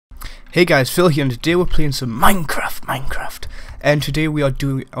Hey guys, Phil here, and today we're playing some Minecraft, and today we are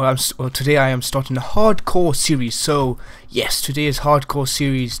doing, today I am starting a hardcore series. So yes, today is hardcore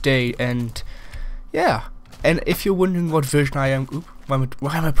series day, and yeah, and if you're wondering what version I am,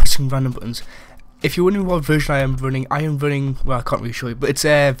 why am I pressing random buttons? If you're wondering what version I am running, well, I can't really show you, but it's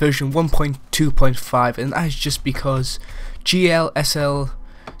version 1.2.5, and that is just because GLSL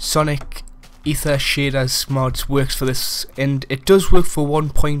Sonic Ether shaders mods works for this, and it does work for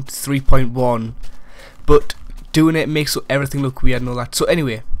 1.3.1, but doing it makes everything look weird and all that. So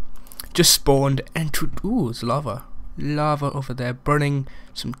anyway, just spawned into, ooh, it's lava over there, burning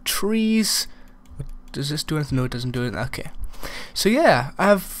some trees. Does this do anything? No, it doesn't do it. Okay, so yeah,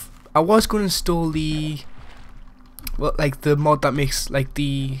 I was going to install the, well, like the mod that makes like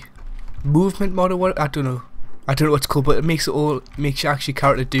the movement mod or what, I don't know what it's called, but it makes your actually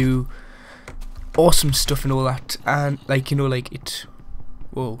character do awesome stuff and all that, and like, you know, like it,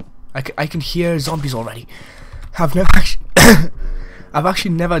 whoa, I can hear zombies already. I've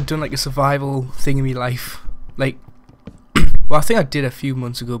actually never done like a survival thing in my life, like well, I think I did a few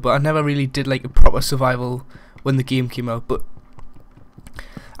months ago, but I never really did like a proper survival when the game came out. But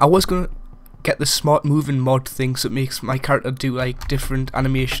I was gonna get the smart moving mod thing, so it makes my character do like different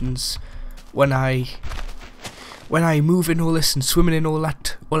animations when I move in all this and swimming in all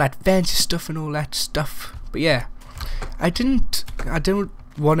that fancy stuff and all that stuff. But yeah, I didn't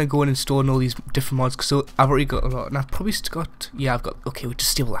want to go and install all these different mods because I've already got a lot, and I've probably got, yeah, I've got, okay, we'll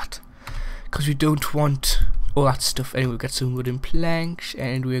disable that because we don't want all that stuff. Anyway, we've got some wooden planks,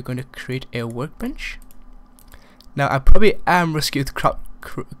 and we're going to create a workbench. Now I probably am risky with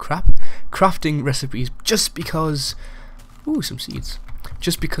crafting recipes just because, ooh, some seeds.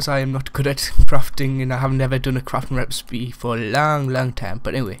 Just because I am not good at crafting, and I have never done a crafting recipe for a long time.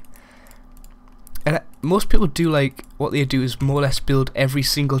 But anyway, and most people do, like, what they do is more or less build every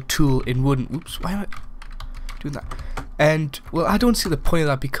single tool in wooden. Oops, why am I doing that? And well, I don't see the point of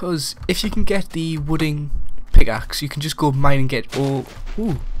that, because if you can get the wooden pickaxe, you can just go mine and get all.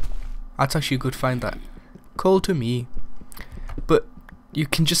 Ooh, that's actually a good find. That call to me. But you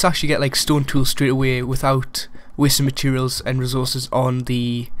can just actually get like stone tools straight away without wasting materials and resources on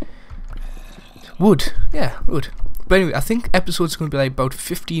the wood. Yeah, wood. But anyway, I think episodes are going to be like about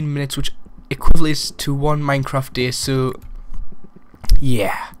 15 minutes, which equates to one Minecraft day. So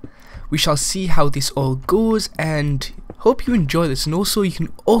yeah, we shall see how this all goes, and hope you enjoy this. And also, you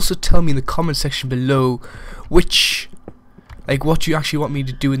can also tell me in the comment section below which, like, what you actually want me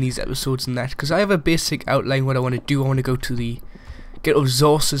to do in these episodes and that, because I have a basic outline what I want to do. I want to go to the get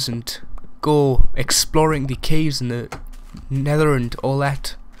resources and go exploring the caves in the nether and all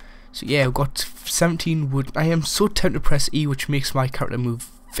that. So yeah, I've got 17 wood. I am so tempted to press E, which makes my character move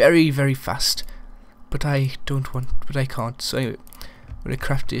very fast, but I can't. So anyway, I'm gonna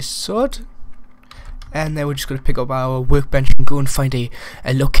craft this sword, and then we're just gonna pick up our workbench and go and find a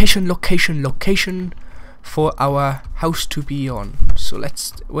location for our house to be on. So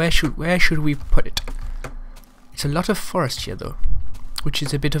let's, where should we put it? It's a lot of forest here though, which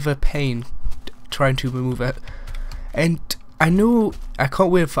is a bit of a pain trying to remove it. And I know I can't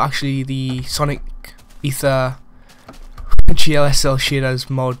wait for actually the Sonic Ether GLSL shaders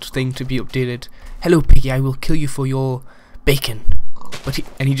mod thing to be updated. Hello Piggy, I will kill you for your bacon. But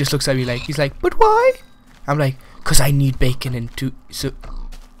he just looks at me like, he's like, but why? I'm like, cause I need bacon and to, so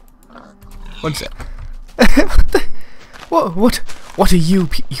one sec. what are you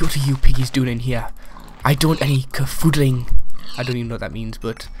piggies doing in here? I don't any cafoodling. I don't even know what that means,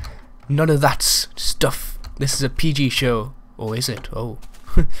 but none of that stuff. This is a PG show. Oh, is it? Oh.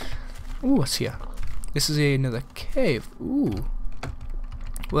 Ooh, what's here? This is another cave. Ooh.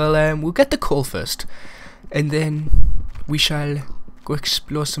 Well, we'll get the coal first, and then we shall go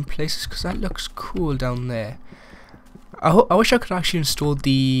explore some places, because that looks cool down there. I wish I could actually install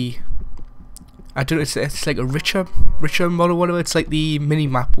the, I don't know, it's like a richer mod or whatever. It's like the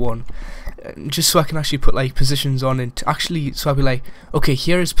mini-map one. Just so I can actually put like positions on, and actually, so I'll be like, okay,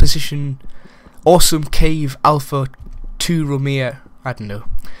 here is position awesome cave alpha 2 Romeo. I don't know,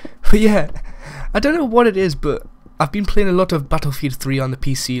 but yeah, I don't know what it is, but I've been playing a lot of Battlefield 3 on the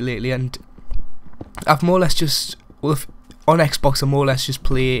PC lately, and I've more or less just, well, on Xbox I more or less just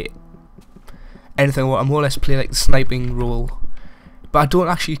play anything. I more or less play like the sniping role, but I don't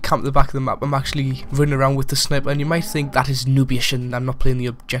actually camp at the back of the map. I'm actually running around with the sniper, and you might think that is noobish and I'm not playing the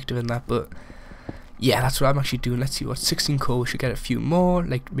objective in that, but yeah, that's what I'm actually doing. Let's see, what, 16 coal, we should get a few more,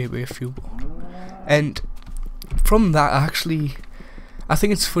 like maybe a few more. And from that, I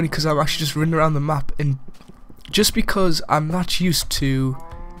think it's funny because I'm actually just running around the map, and just because I'm not used to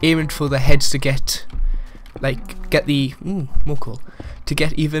aiming for the heads to get, like, get the, more coal, to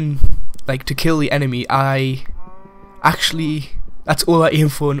get even like to kill the enemy, I actually, that's all I aim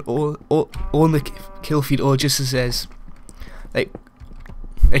for, and all in the kill feed, all it just says, like,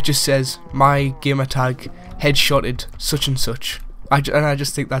 it just says my gamer tag headshotted such and such. And I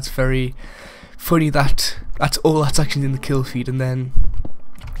just think that's very funny that that's all that's actually in the kill feed. And then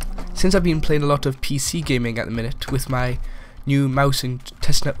since I've been playing a lot of PC gaming at the minute with my new mouse and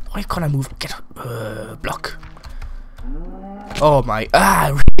testing it, why can't I move? Get up, block. Oh my,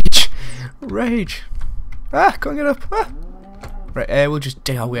 rage, can't get up. Right, we'll just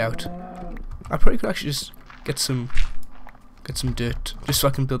dig our way out. I probably could actually just get some dirt, just so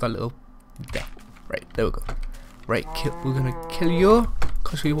I can build that little there. Right, there we go. Right, we're gonna kill you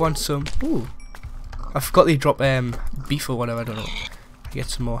because we want some. Ooh, I forgot they drop beef or whatever. I don't know. I get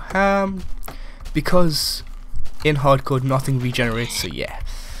some more ham because in hardcore nothing regenerates. So yeah.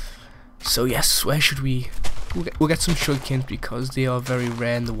 So yes, where should we? We'll get some sugarcane because they are very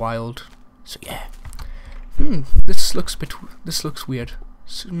rare in the wild. So yeah. This looks weird.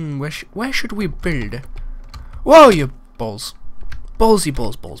 So, where should we build? Whoa, you balls, ballsy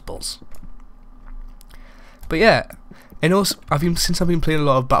balls. But yeah, and also since I've been playing a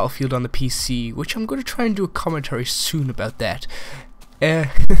lot of Battlefield on the PC, which I'm going to try and do a commentary soon about that.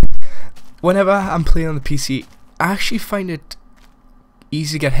 Whenever I'm playing on the PC, I actually find it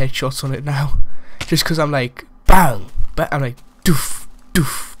easy to get headshots on it now, just because I'm like bang, I'm like doof,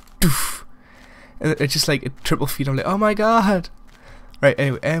 and it's just like a triple feed. I'm like, oh my god. Right,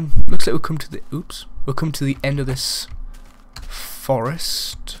 anyway, looks like we'll come to the end of this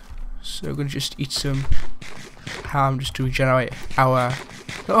forest. So we're gonna just eat some ham just to regenerate our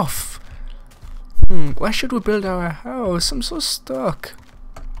stuff. Where should we build our house? I'm so stuck.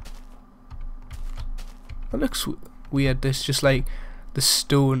 That looks weird. This just like the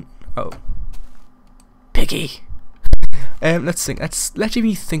stone. Oh, piggy. Let's think. Let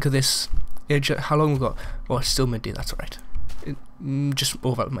me think of this. How long we got? Oh, it's still midday. That's alright. Just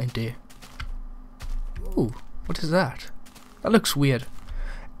over my day. Ooh, what is that? That looks weird.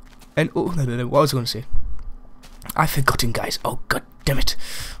 And oh no, what was I going to say? I've forgotten, guys. Oh god damn it.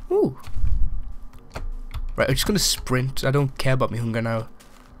 Ooh. Right, I'm just going to sprint. I don't care about my hunger now.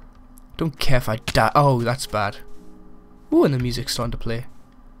 Don't care if I die. Oh, that's bad. Ooh, and the music's starting to play.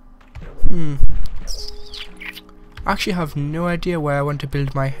 I actually have no idea where I want to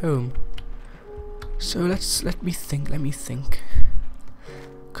build my home. So let me think.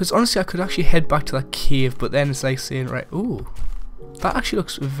 Because honestly, I could actually head back to that cave, but then it's like saying, right, ooh, that actually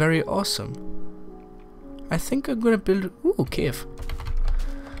looks very awesome. I think I'm gonna build, ooh, cave.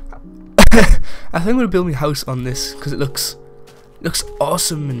 I think I'm gonna build my house on this because it looks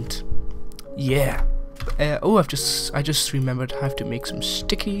awesome, and yeah. Oh, I just remembered I have to make some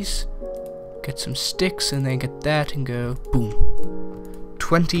stickies, get some sticks, and then get that and go boom.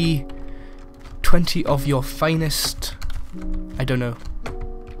 20 of your finest, I don't know,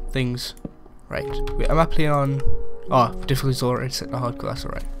 things. Right, wait, am I playing on, oh, difficulty's already set to hardcore, that's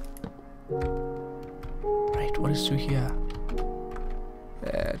alright. Right, what is through here?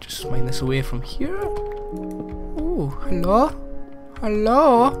 Just mine this away from here. Ooh, hello?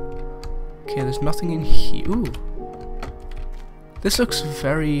 Okay, there's nothing in here. Ooh. This looks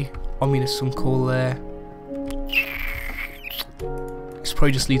very ominous, some coal there. This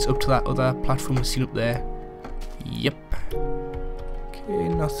probably just leads up to that other platform we've seen up there. Yep. Okay,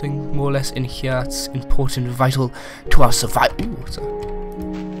 nothing more or less in here that's important, vital to our survival. Ooh, what's that?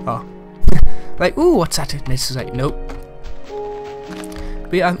 Oh. Like, ooh, what's that? And this is like, nope.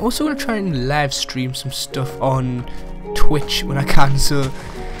 But yeah, I'm also going to try and live stream some stuff on Twitch when I can, so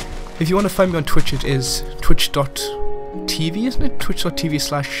if you want to find me on Twitch, it is twitch.tv, isn't it?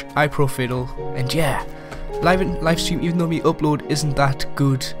 twitch.tv/iProFatal, and yeah, live stream, even though my upload isn't that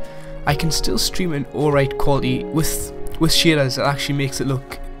good, I can still stream in alright quality with shaders that actually makes it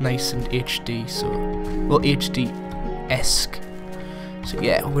look nice and HD, so, well, HD-esque. So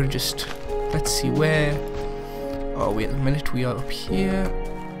yeah, we're gonna just, let's see where, oh wait a minute, we are up here.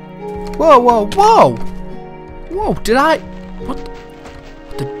 Whoa, did I, what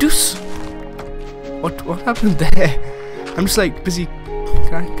the deuce? What happened there? I'm just like busy.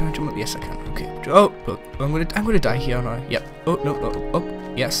 Can I jump up? Yes, I can. Okay. Oh, look, I'm gonna die here, aren't I? Yep. Oh no. Oh,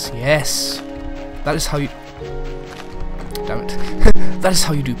 yes. That is how you. Damn it. That is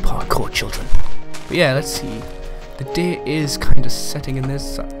how you do parkour, children. But yeah, let's see. The day is kind of setting in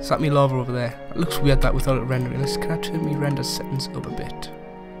this. Is that me lava over there? It looks weird that without it rendering. Can I turn me render settings up a bit?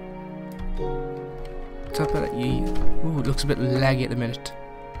 What's up with that? Ooh, it looks a bit laggy at the minute.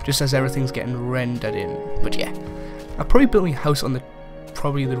 Just as everything's getting rendered in. But yeah, I'll probably build my house on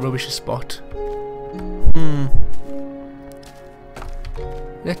probably the rubbishest spot.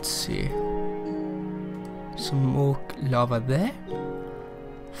 Let's see. Some more lava there.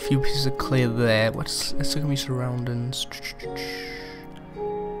 A few pieces of clay there. Let's look at my surroundings.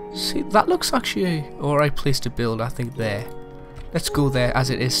 See, that looks actually alright place to build, I think there. Let's go there as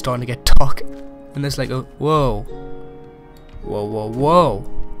it is starting to get dark. And there's like a whoa. Whoa, whoa, whoa.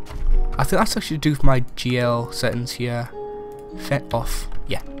 I think that's actually to do with my GL settings here. Fet off.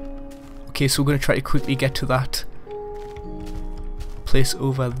 Yeah. Okay, so we're going to try to quickly get to that place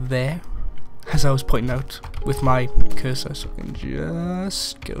over there, as I was pointing out with my cursor, so I can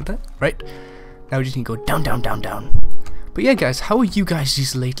just go there. Right. Now we just need to go down, down, down, down. But yeah, guys, how are you guys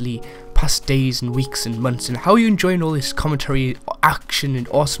these lately, past days and weeks and months, and how are you enjoying all this commentary, action, and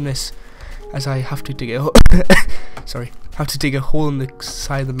awesomeness? As I have to dig a sorry, have to dig a hole in the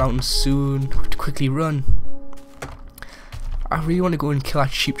side of the mountain soon to quickly run. I really want to go and kill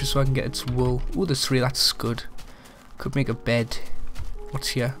that sheep just so I can get its wool. Oh, there's 3. That's good. Could make a bed. What's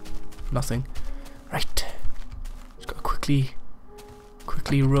here? Nothing. Right. Just gotta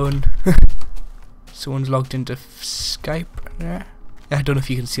quickly run. Someone's logged into Skype. Yeah. I don't know if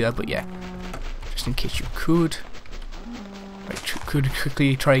you can see that, but yeah. Just in case you could. Right, could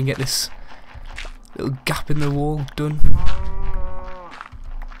quickly try and get this little gap in the wall done.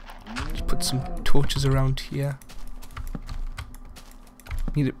 Just put some torches around here.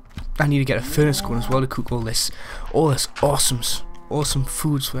 I need to get a furnace going as well to cook all this awesome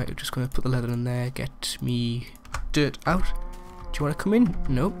food. So I'm just gonna put the leather in there. Get me dirt out. Do you want to come in?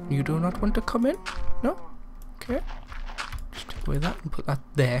 No, you do not want to come in. No. Okay. Just take away that and put that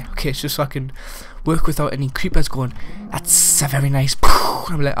there. Okay, it's just so I can work without any creepers going. That's a very nice.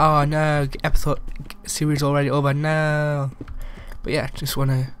 I'm like, oh no, episode series already over. No. But yeah, just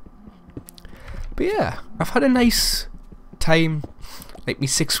wanna. But yeah, I've had a nice time. Like me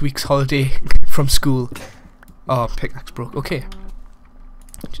 6 weeks holiday from school. Oh, pickaxe broke. Okay.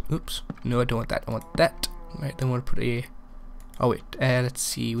 Oops. No, I don't want that. I want that. Right, then I want to put a. Oh wait. Let's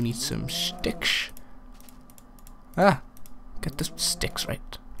see. We need some sticks. Ah, get the sticks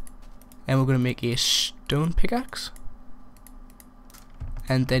right. And we're gonna make a stone pickaxe.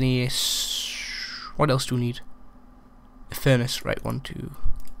 And then a. What else do we need? A furnace. Right. Want to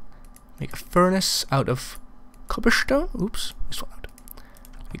make a furnace out of cobblestone. Oops. This one out.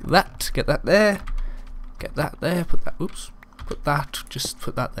 Like that, get that there, put that, oops, put that, just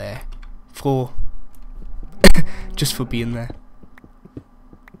put that there, for, just for being there.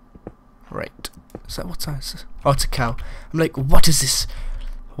 Right, is that what size? Oh, it's a cow. I'm like, what is this?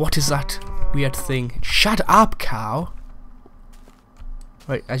 What is that weird thing? Shut up, cow.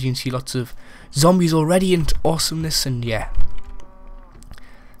 Right, as you can see, lots of zombies already and awesomeness, and yeah.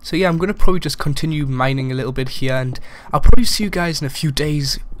 So yeah, I'm going to probably just continue mining a little bit here, and I'll probably see you guys in a few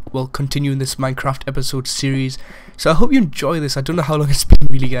days. We'll continue in this Minecraft episode series. So I hope you enjoy this. I don't know how long it's been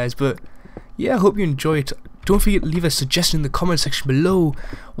really, guys, but yeah, I hope you enjoy it. Don't forget to leave a suggestion in the comment section below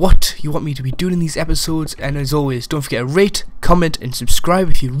what you want me to be doing in these episodes, and as always, don't forget to rate, comment, and subscribe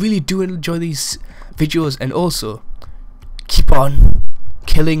if you really do enjoy these videos, and also keep on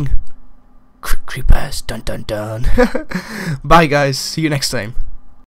killing creepers. Dun dun dun. Bye guys, see you next time.